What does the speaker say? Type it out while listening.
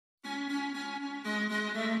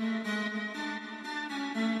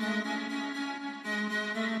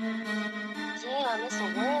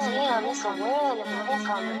It's a world of Lynkk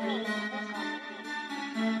on the beat.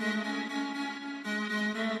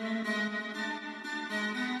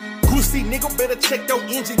 Goosey nigga, better check your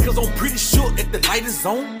engine, cause I'm pretty sure that the light is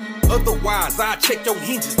on. Otherwise, I check your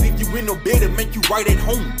hinges, leave you in the bed and make you right at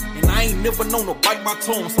home. And I ain't never known to bite my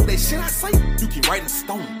tongue, so that shit I say, you can write in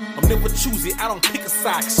stone. I'm never choosy, I don't pick a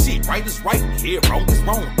side, shit, right is right, yeah, wrong is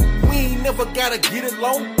wrong. We ain't never gotta get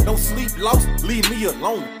along, no sleep lost, leave me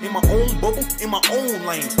alone. In my own bubble, in my own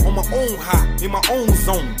lane, on my own high, in my own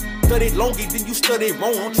zone. Study longer than you study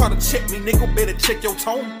wrong, don't try to check me, nigga, better check your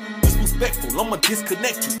tone. Disrespectful, I'ma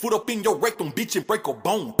disconnect you, put up in your rectum, bitch, and break a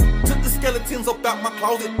bone. Took the skeletons up out my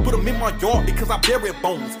closet, put them in my yard because I bury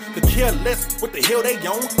bones. Could care less what the hell they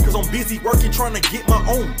own, cause I'm busy working trying to get my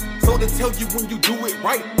own. So they tell you when you do it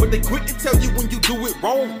right, but they quick to tell you when you do it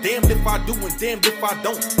wrong. Damned if I do and damned if I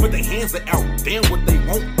don't, but their hands are out, damn what they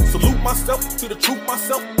want. Salute myself to the truth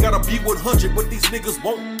myself, gotta be 100, but these niggas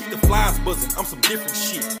won't. Get the flies buzzing, I'm some different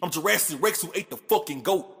shit. I'm Jurassic Rex who ate the fucking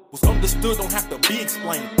goat. What's understood don't have to be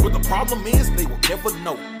explained, but the problem is they will never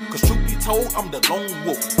know. Cause truth be told, I'm the lone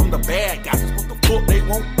wolf, I'm the bad guy, that's what the fuck they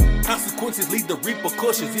want. Consequences lead to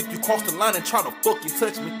repercussions if you cross the line and try to fucking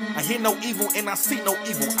touch me. I hear no evil and I see no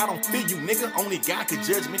evil, I don't feel you nigga, only God can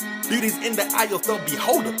judge me. Beauty's in the eye of the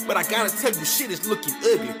beholder, but I gotta tell you shit is looking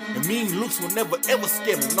ugly. And mean looks will never ever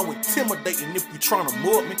scare me, no intimidating if you tryna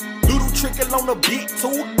mob me. Little trickle on a big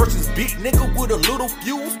tool versus big nigga with a little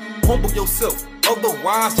fuse. Humble yourself,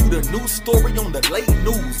 otherwise you the news story on the late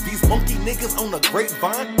news. These monkey niggas on the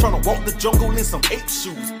grapevine tryna walk the jungle in some ape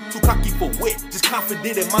shoes. Too cocky for wet, just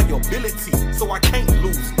confident in my ability, so I can't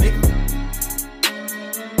lose, nigga.